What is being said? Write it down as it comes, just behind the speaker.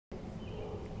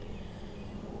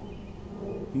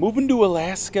Moving to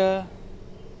Alaska,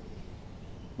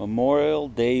 Memorial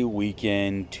Day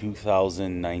weekend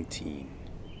 2019.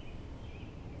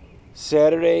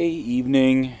 Saturday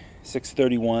evening,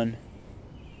 6:31.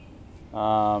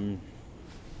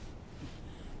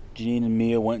 Jean and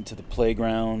Mia went to the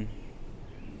playground.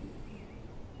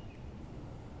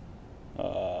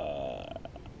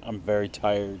 I'm very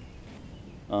tired.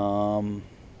 Went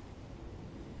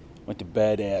to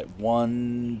bed at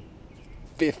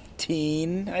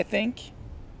 1:15, I think.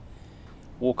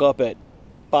 Woke up at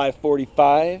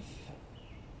 5:45.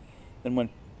 Then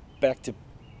went back to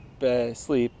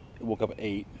sleep. Woke up at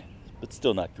 8, but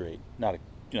still not great. Not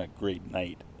a great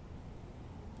night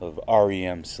of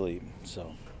REM sleep.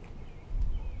 So,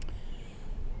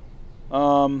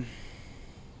 don't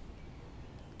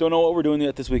know what we're doing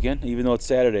yet this weekend, even though it's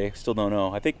Saturday. Still don't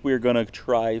know. I think we're gonna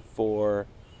try for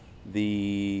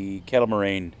the Kettle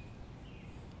Moraine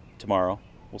tomorrow.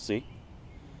 We'll see.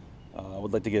 I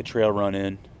would like to get a trail run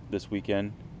in this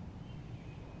weekend,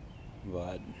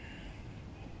 but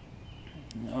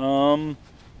I'm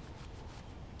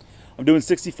doing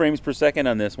 60 frames per second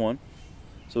on this one,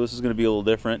 so this is going to be a little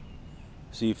different.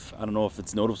 See if I don't know if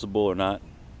it's noticeable or not.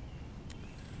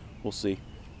 We'll see.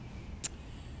 I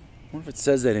wonder if it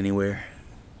says that anywhere.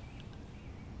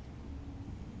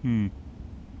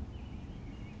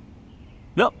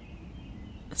 Nope.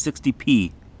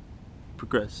 60p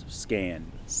progressive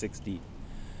scan, 60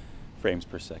 frames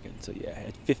per second. So yeah,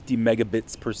 at 50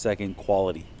 megabits per second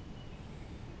quality.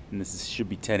 And this should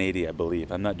be 1080, I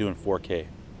believe. I'm not doing 4K.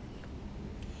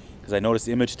 Because I noticed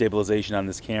the image stabilization on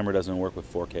this camera doesn't work with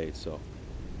 4K, so.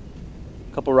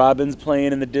 A couple robins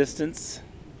playing in the distance.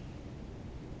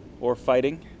 Or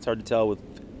fighting. It's hard to tell with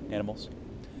animals.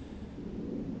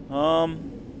 Alright.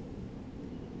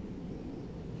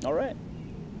 I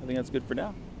think that's good for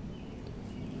now.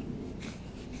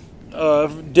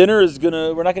 Dinner is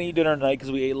we're not gonna eat dinner tonight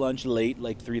because we ate lunch late,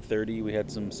 like 3:30. We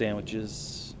had some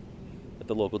sandwiches at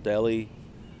the local deli.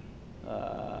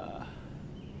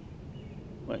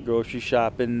 Went grocery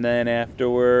shopping then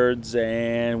afterwards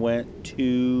and went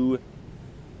to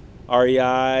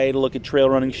REI to look at trail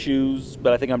running shoes,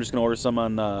 but I think I'm just gonna order some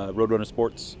on Roadrunner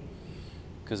Sports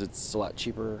because it's a lot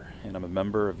cheaper and I'm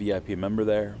a VIP member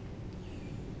there.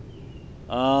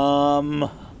 I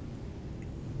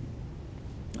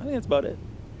think that's about it.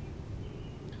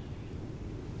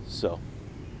 So,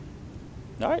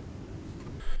 all right.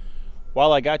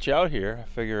 While I got you out here, I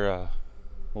figure a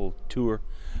little tour.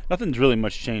 Nothing's really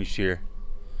much changed here.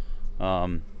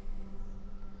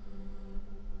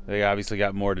 They obviously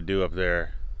got more to do up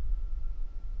there.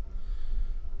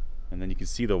 And then you can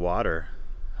see the water,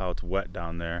 how it's wet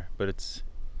down there, but it's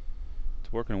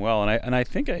working well. And I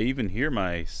think I even hear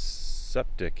my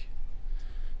septic,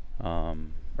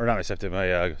 or not my septic,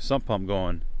 my sump pump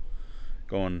going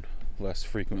less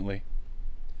frequently.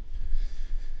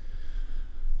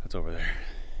 That's over there.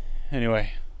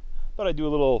 Anyway, thought I'd do a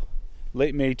little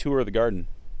late May tour of the garden.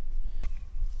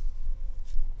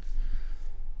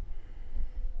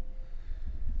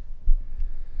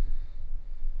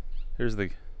 There's the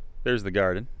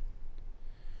garden.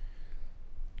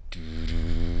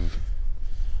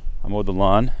 I mowed the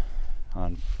lawn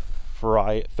on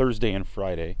Thursday and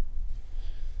Friday.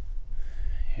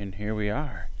 And here we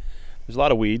are. There's a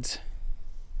lot of weeds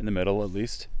in the middle, at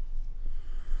least.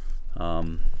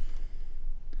 And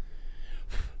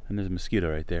there's a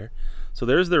mosquito right there. So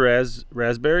there's the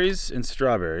raspberries and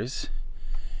strawberries.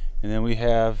 And then we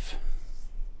have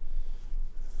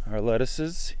our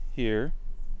lettuces here.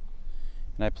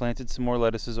 And I planted some more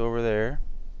lettuces over there.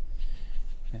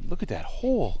 And look at that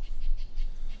hole.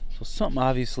 So something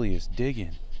obviously is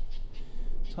digging.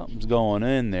 Something's going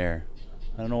in there.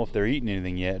 I don't know if they're eating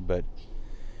anything yet, but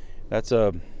that's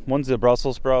one's a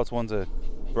Brussels sprouts, one's a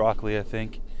broccoli, I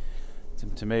think.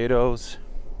 Some tomatoes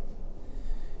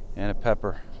and a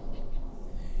pepper.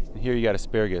 And here you got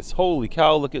asparagus. Holy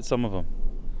cow, look at some of them.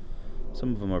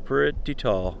 Some of them are pretty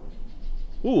tall.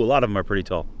 Ooh, a lot of them are pretty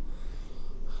tall.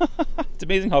 It's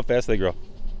amazing how fast they grow.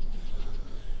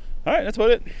 Alright, that's about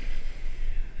it.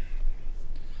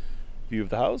 View of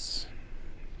the house.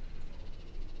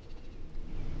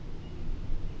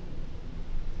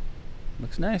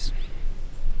 Looks nice.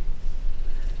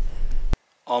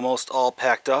 Almost all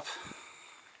packed up.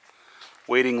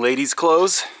 Waiting ladies'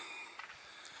 clothes.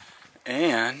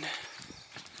 And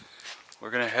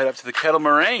we're gonna head up to the Kettle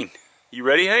Moraine. You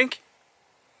ready, Hank?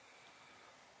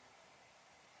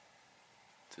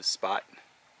 To spot.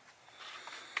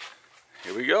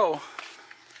 Here we go.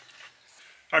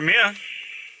 Hi, Mia.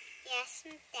 Yes,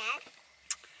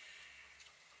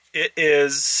 Dad.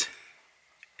 It's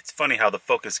funny how the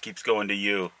focus keeps going to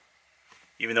you.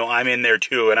 Even though I'm in there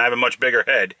too, and I have a much bigger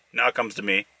head. Now it comes to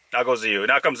me. Now it goes to you.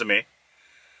 Now it comes to me.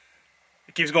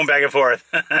 It keeps going back and forth.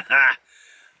 I'm gonna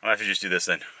have to just do this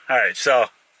then. Alright, so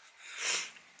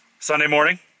Sunday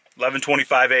morning,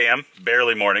 11:25 a.m.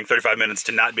 Barely morning, 35 minutes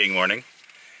to not being morning.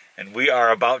 And we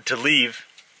are about to leave.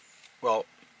 Well,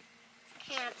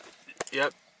 Camp.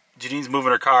 Yep. Janine's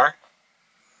moving her car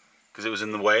because it was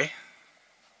in the way.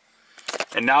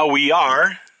 And now we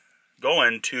are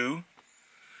going to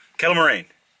Kettle, Moraine.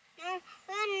 No,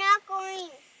 we're not going.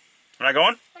 We're not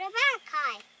going? What about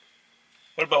Kai?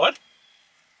 What about what?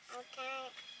 Okay,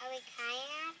 are we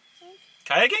kayaking?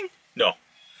 Kayaking? No.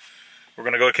 We're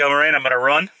going to go to Kettle, Moraine. I'm going to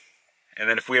run. And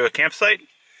then if we have a campsite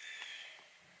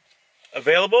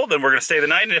available, then we're going to stay the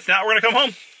night. And if not, we're going to come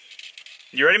home.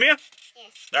 You ready, Mia?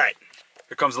 Yes. All right.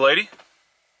 Here comes the lady.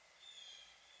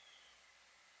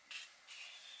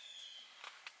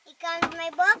 Here comes my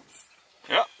books.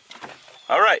 Yep.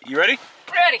 All right. You ready?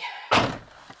 Ready.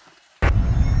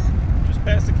 Just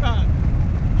past the con.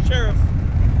 Sheriff.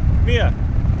 Mia.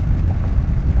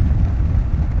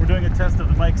 We're doing a test of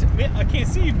the mics. Mia, I can't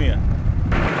see you, Mia.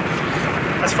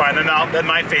 That's fine. Then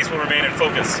my face will remain in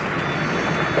focus.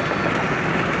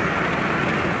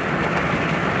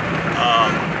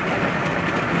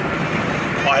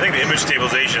 Well, I think the image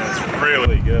stabilization is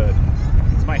really good.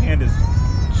 My hand is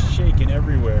shaking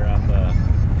everywhere on the...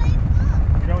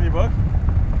 You know with your book?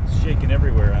 It's shaking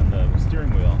everywhere on the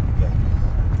steering wheel.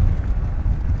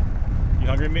 You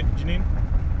hungry, Janine?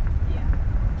 Yeah.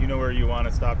 Do you know where you want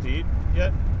to stop to eat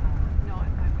yet? No,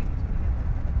 I'm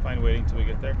fine waiting till we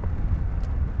get there. Fine waiting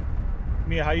till we get there.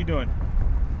 Mia, how you doing?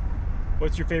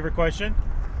 What's your favorite question?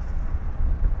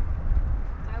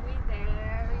 Are we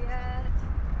there yet?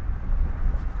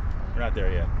 We're not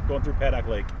there yet. Going through Paddock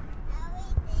Lake. Are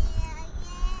we there yet?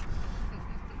 Are we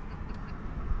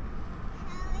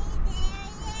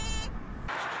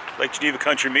there yet? Lake Geneva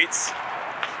Country Meats. Are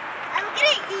we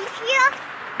gonna eat here?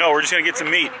 No, we're just going to get some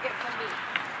meat We're gonna get some meat.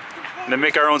 and then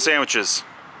make our own sandwiches.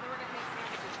 Then we're gonna make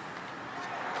sandwiches.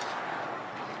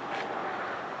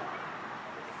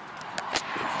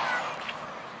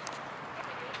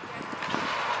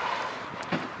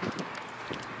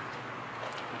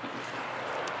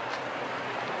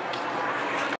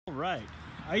 All right,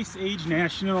 Ice Age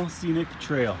National Scenic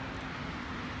Trail.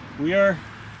 We are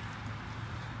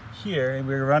here and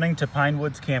we're running to Pine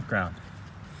Woods Campground.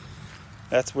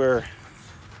 That's where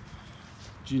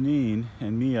Janine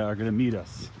and Mia are gonna meet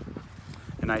us.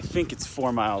 And I think it's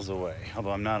 4 miles away,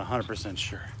 although I'm not 100%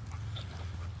 sure.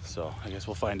 So I guess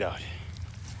we'll find out.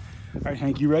 All right,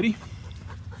 Hank, you ready?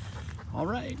 All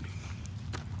right.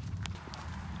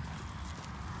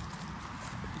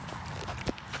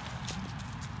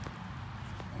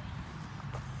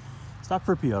 Stop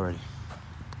for a pee already.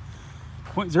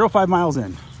 0.05 miles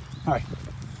in. All right.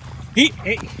 Hey.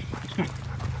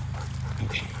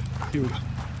 Okay, here we go.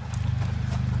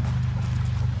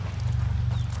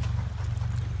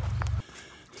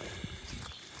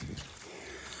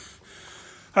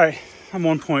 All right, I'm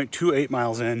 1.28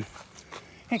 miles in.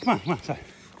 Hey, come on, sorry.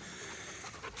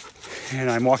 And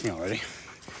I'm walking already.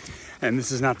 And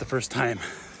this is not the first time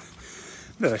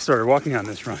that I started walking on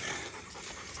this run.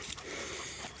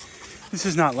 This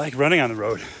is not like running on the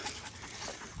road.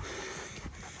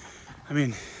 I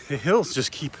mean, the hills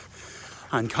just keep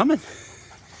on coming.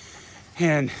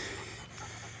 And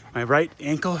my right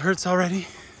ankle hurts already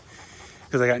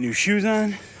because I got new shoes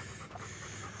on.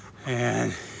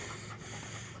 And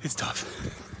it's tough.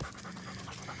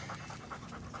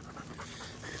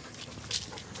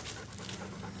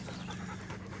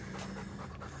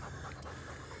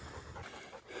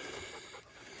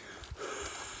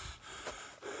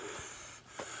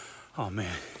 Oh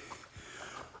man,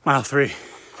 mile 3.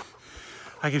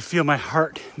 I can feel my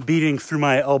heart beating through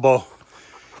my elbow.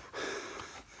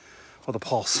 Oh, the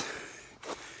pulse.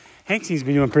 Hank seems to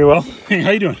be doing pretty well. Hey,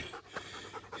 how you doing?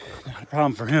 Not a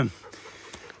problem for him.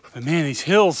 But man, these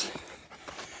hills.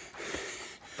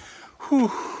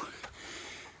 Whew.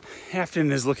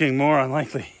 Afton is looking more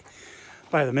unlikely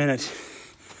by the minute.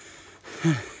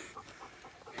 I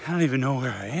don't even know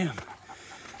where I am.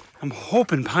 I'm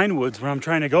hoping Pine Woods, where I'm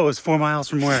trying to go, is 4 miles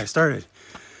from where I started.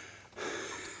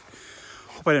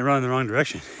 Hope I didn't run in the wrong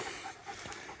direction.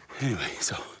 Anyway,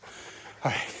 so,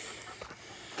 all right.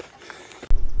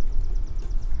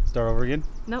 Start over again?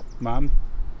 Nope. Mom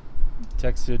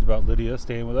texted about Lydia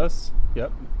staying with us.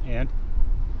 Yep, and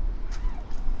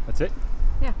that's it?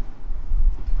 Yeah.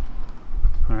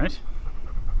 All right.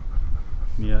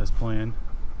 Mia is playing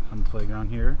on the playground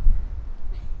here.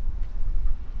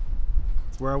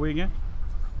 Where are we again?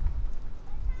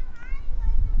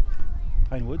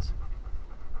 Pine Woods?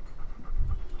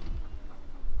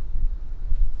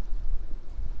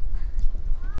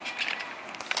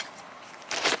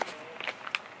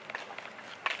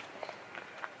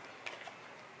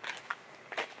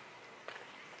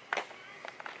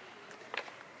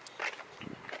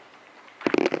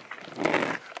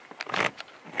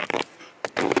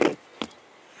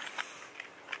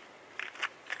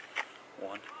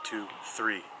 One, two,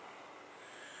 three.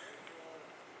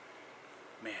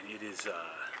 Man, it is,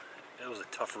 that was a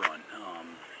tough run.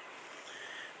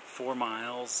 4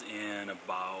 miles in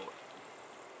about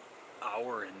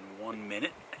hour and 1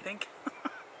 minute, I think.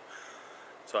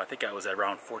 So I think I was at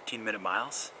around 14-minute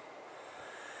miles.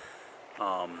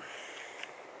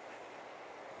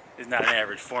 It's not an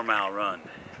average 4-mile run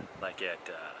like at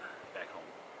back home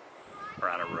or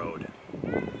on a road.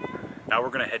 Now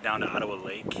we're gonna head down to Ottawa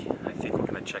Lake. I think we're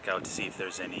gonna check out to see if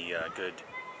there's any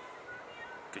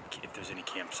if there's any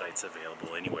campsites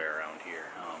available anywhere around here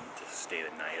to stay the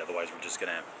night. Otherwise, we're just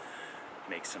gonna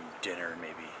make some dinner,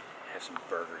 maybe have some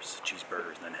burgers,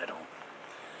 cheeseburgers, and then head home.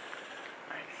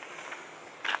 All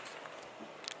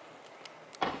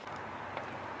right.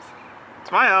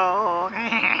 Smile.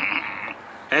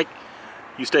 Hank,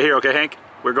 you stay here, okay, Hank?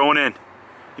 We're going in.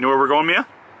 You know where we're going, Mia?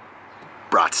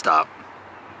 Brat Stop.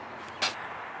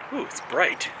 Ooh, it's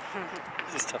bright.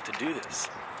 This is tough to do this.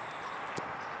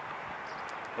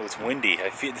 Oh, it's windy. I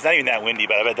feel it's not even that windy,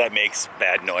 but I bet that makes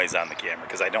bad noise on the camera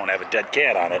because I don't have a dead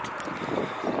cat on it.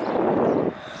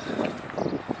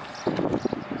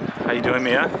 How you doing,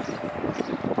 Mia?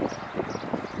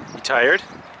 You tired?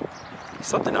 You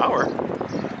slept an hour. And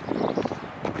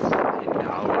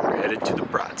now we're headed to the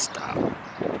Brat Stop.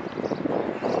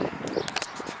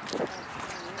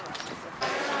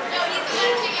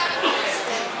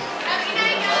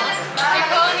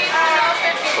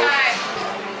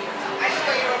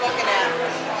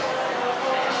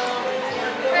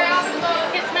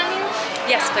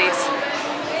 Yes, please.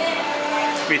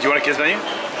 Wait, do you want a kids menu?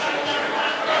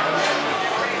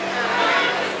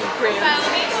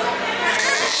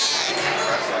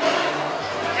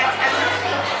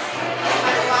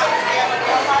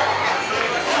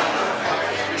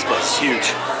 This place is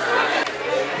huge.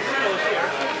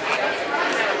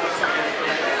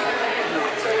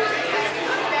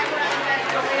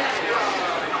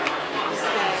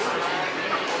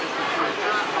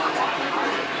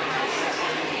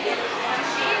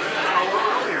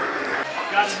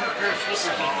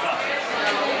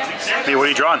 Hey, what are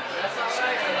you drawing? A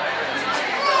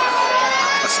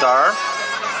star?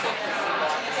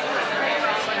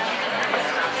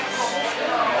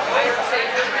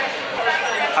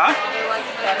 Huh?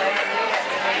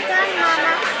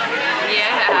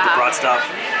 Yeah. The Brat Stop.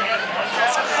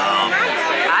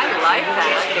 I like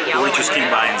that. The waitress came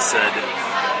by and said,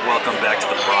 "Welcome back to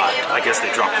the Brat." I guess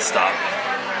they dropped the stop.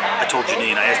 I told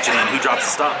Janine, I asked Janine who dropped the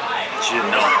stop. She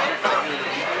didn't know.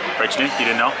 Right, Janine? You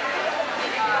didn't know?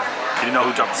 You didn't know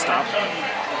who dropped the stop?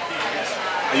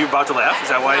 Are you about to laugh? Is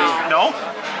that why? No?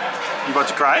 You about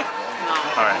to cry? No.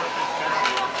 Alright.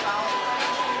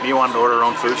 Mia wanted to order her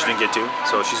own food. She didn't get to.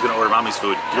 So she's going to order Mommy's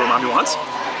food. Do you know what Mommy wants?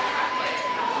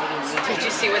 Did you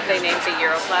see what they named the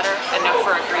Euro platter? Enough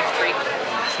for a Greek freak.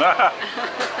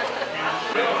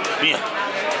 Mia.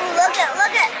 Look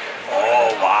it. Oh,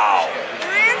 wow.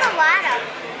 We're in the water.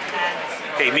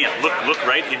 Hey, Mia, look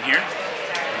right in here.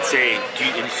 And say, do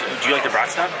you like the Brat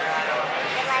Stop?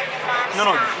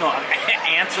 No.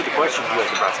 Answer the question. Do you like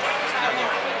the Brat Stop?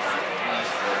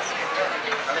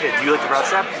 Okay, do you like the Brat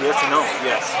Stop? Yes or no?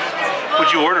 Yes.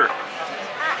 What'd you order?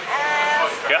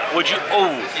 Yeah. What'd you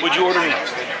order, Mia?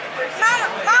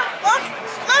 Mom, look,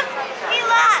 he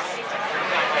lost. He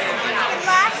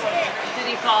lost it. Did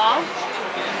he fall?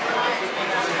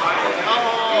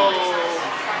 Oh.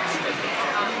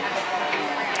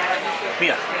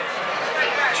 Mia,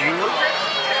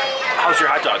 how's your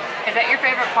hot dog? Is that your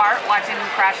favorite part, watching him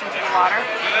crash into the water?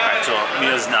 Alright, so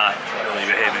Mia's not really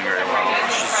behaving very well.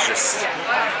 She's just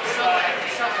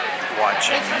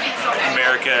watching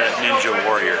America Ninja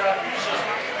Warrior.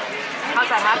 How's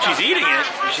that happen? She's eating it.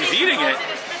 She's eating it.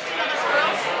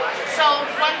 So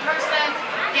one person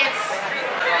gets...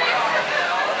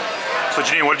 So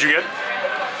Janine, what did you get?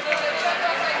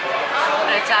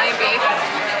 An Italian beef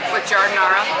with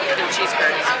giardiniera and cheese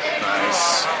curds.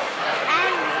 Nice.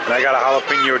 And I got a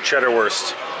jalapeno cheddar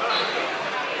wurst.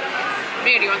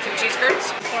 Mia, do you want some cheese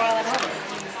curds?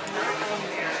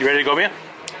 You ready to go, Mia?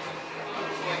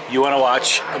 You want to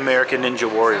watch American Ninja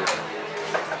Warrior,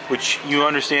 which you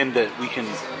understand that we can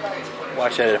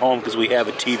watch that at home because we have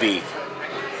a TV.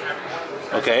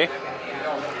 Okay?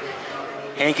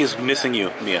 Hank is missing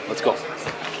you, Mia. Let's go.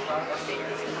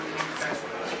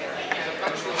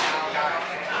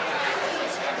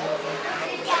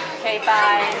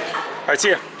 bye. All right,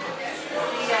 see ya. I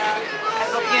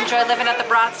hope you enjoy living at the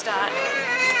Brat Stop.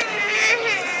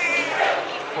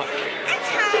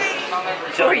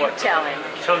 Who are you telling?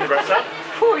 Telling the Brat Stop?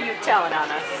 Who are you telling on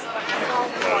us?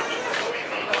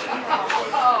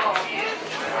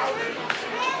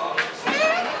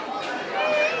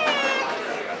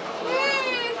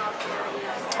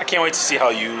 I can't wait to see how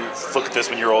you look at this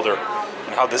when you're older,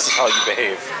 and how this is how you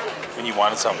behave when you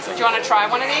wanted something. Do you want to try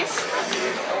one of these?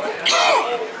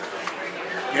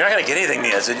 You're not gonna get anything,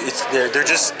 Mia.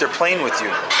 They're playing with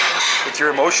you, with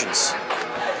your emotions.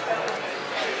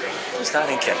 It's not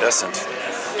incandescent.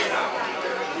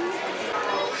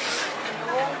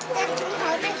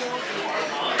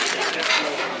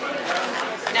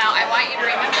 Now, I want you to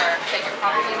remember that you're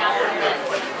probably not going to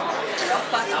win.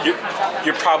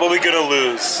 You're probably gonna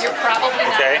lose. You're probably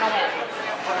not Okay. going to win.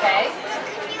 Okay?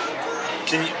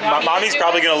 Mommy's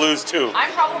probably gonna lose too.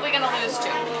 I'm probably going to lose too.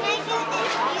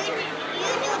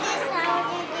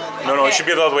 No, it should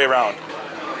be the other way around.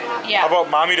 Yeah. How about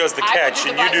Mommy does the catch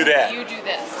and you do that? You do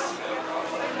this.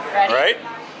 Ready? Right?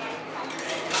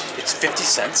 It's 50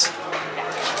 cents.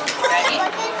 Ready?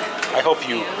 I hope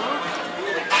you.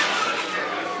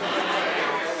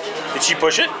 Did she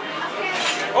push it?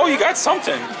 Oh, you got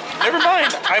something. Never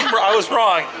mind. I was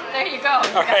wrong. There you go.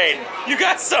 All right. You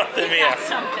got something, Mia. Got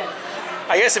something.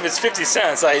 I guess if it's 50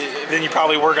 cents, then you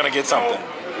probably were going to get something.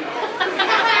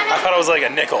 I thought it was like a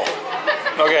nickel.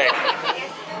 Okay.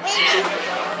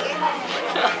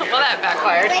 Well, that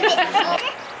backfired.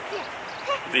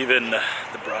 Leaving the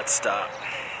Brat Stop.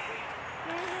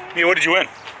 Mia, what did you win?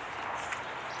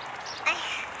 I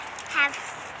have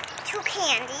 2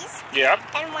 candies. Yeah.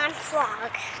 And 1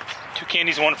 frog. 2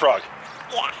 candies, 1 frog.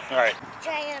 Yeah. All right.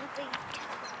 Giant big.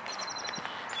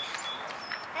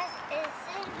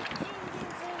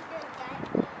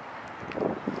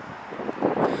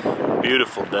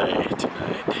 Beautiful day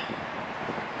tonight.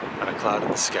 Not a cloud in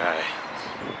the sky.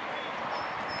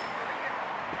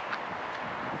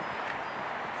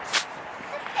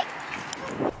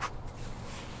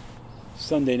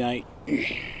 Sunday night,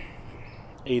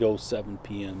 8:07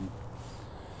 p.m.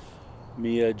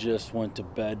 Mia just went to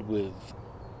bed with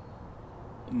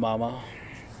Mama.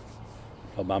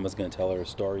 Oh, Mama's gonna tell her a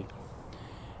story,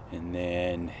 and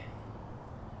then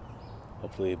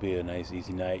hopefully it'll be a nice,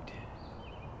 easy night.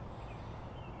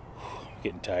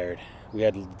 Getting tired. We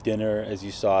had dinner, as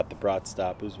you saw, at the Brat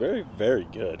Stop. It was very, very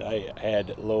good. I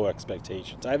had low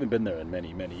expectations. I haven't been there in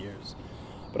many, many years,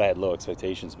 but I had low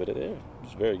expectations. But it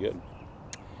was very good.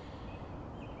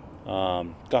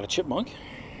 Got a chipmunk.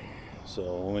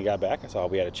 So when we got back, I saw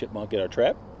we had a chipmunk in our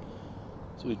trap.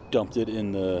 So we dumped it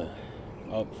in the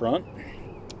out front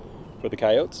for the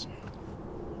coyotes.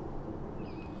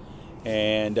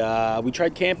 And we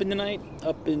tried camping tonight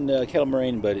up in Kettle,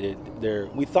 Moraine, but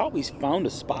we thought we found a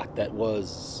spot that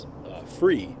was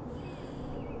free.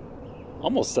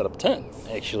 Almost set up a tent,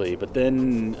 actually, but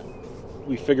then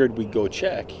we figured we'd go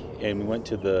check, and we went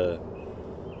to the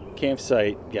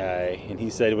campsite guy, and he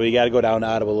said, well, you got to go down to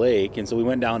Ottawa Lake, and so we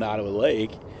went down to Ottawa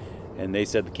Lake, and they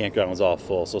said the campground was all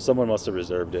full, so someone must have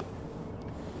reserved it.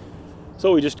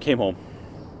 So we just came home.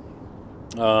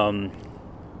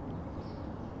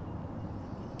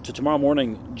 So tomorrow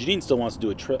morning, Janine still wants to do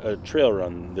a trail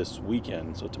run this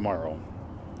weekend, so tomorrow.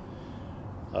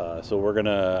 So we're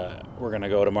gonna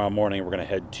go tomorrow morning. We're gonna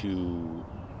head to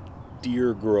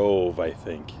Deer Grove, I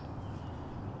think,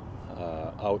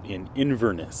 out in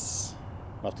Inverness.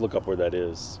 I'll have to look up where that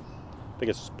is. I think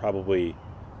it's probably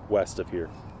west of here,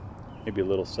 maybe a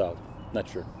little south. Not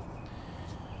sure.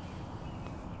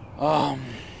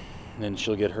 Then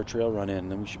she'll get her trail run in,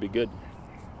 and then we should be good.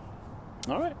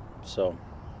 All right, so.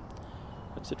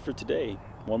 That's it for today.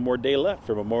 One more day left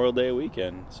for Memorial Day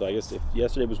weekend. So I guess if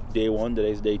yesterday was day 1,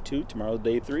 today's day 2, tomorrow's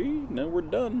day 3, and then we're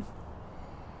done.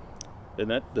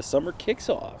 Then the summer kicks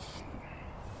off.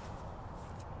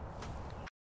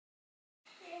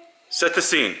 Set the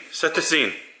scene. Set the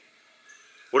scene.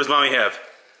 What does Mommy have?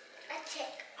 A tick.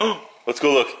 Oh, let's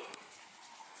go look.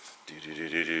 Do do do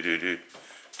do do do do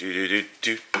do do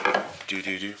do do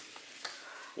do do.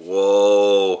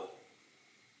 Whoa.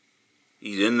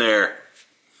 He's in there.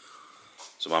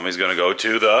 So Mommy's gonna go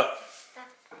to the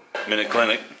Minute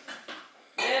Clinic.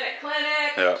 Minute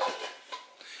Clinic. Yeah.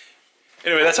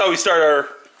 Anyway, that's how we start our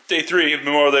day 3 of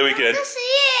Memorial Day weekend. To see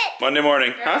it. Monday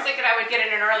morning. I was thinking I would get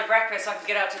in an early breakfast so I could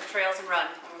get out to the trails and run.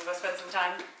 I'm gonna go spend some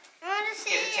time. I want to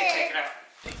see Get a tick taken it. out.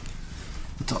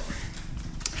 What's up?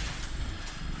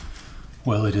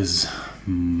 Well, it is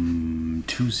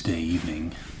Tuesday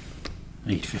evening,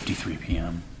 8:53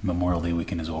 p.m. Memorial Day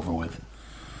weekend is over with.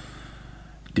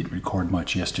 Didn't record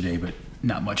much yesterday, but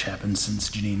not much happened since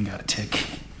Janine got a tick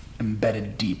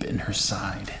embedded deep in her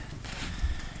side.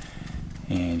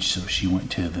 And so she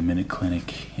went to the Minute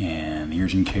Clinic and the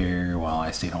urgent care while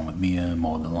I stayed home with Mia,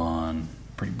 mowed the lawn.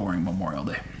 Pretty boring Memorial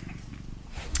Day.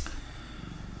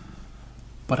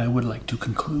 But I would like to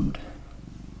conclude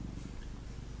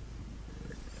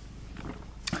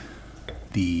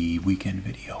the weekend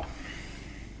video.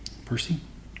 Percy?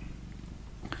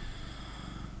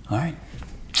 All right.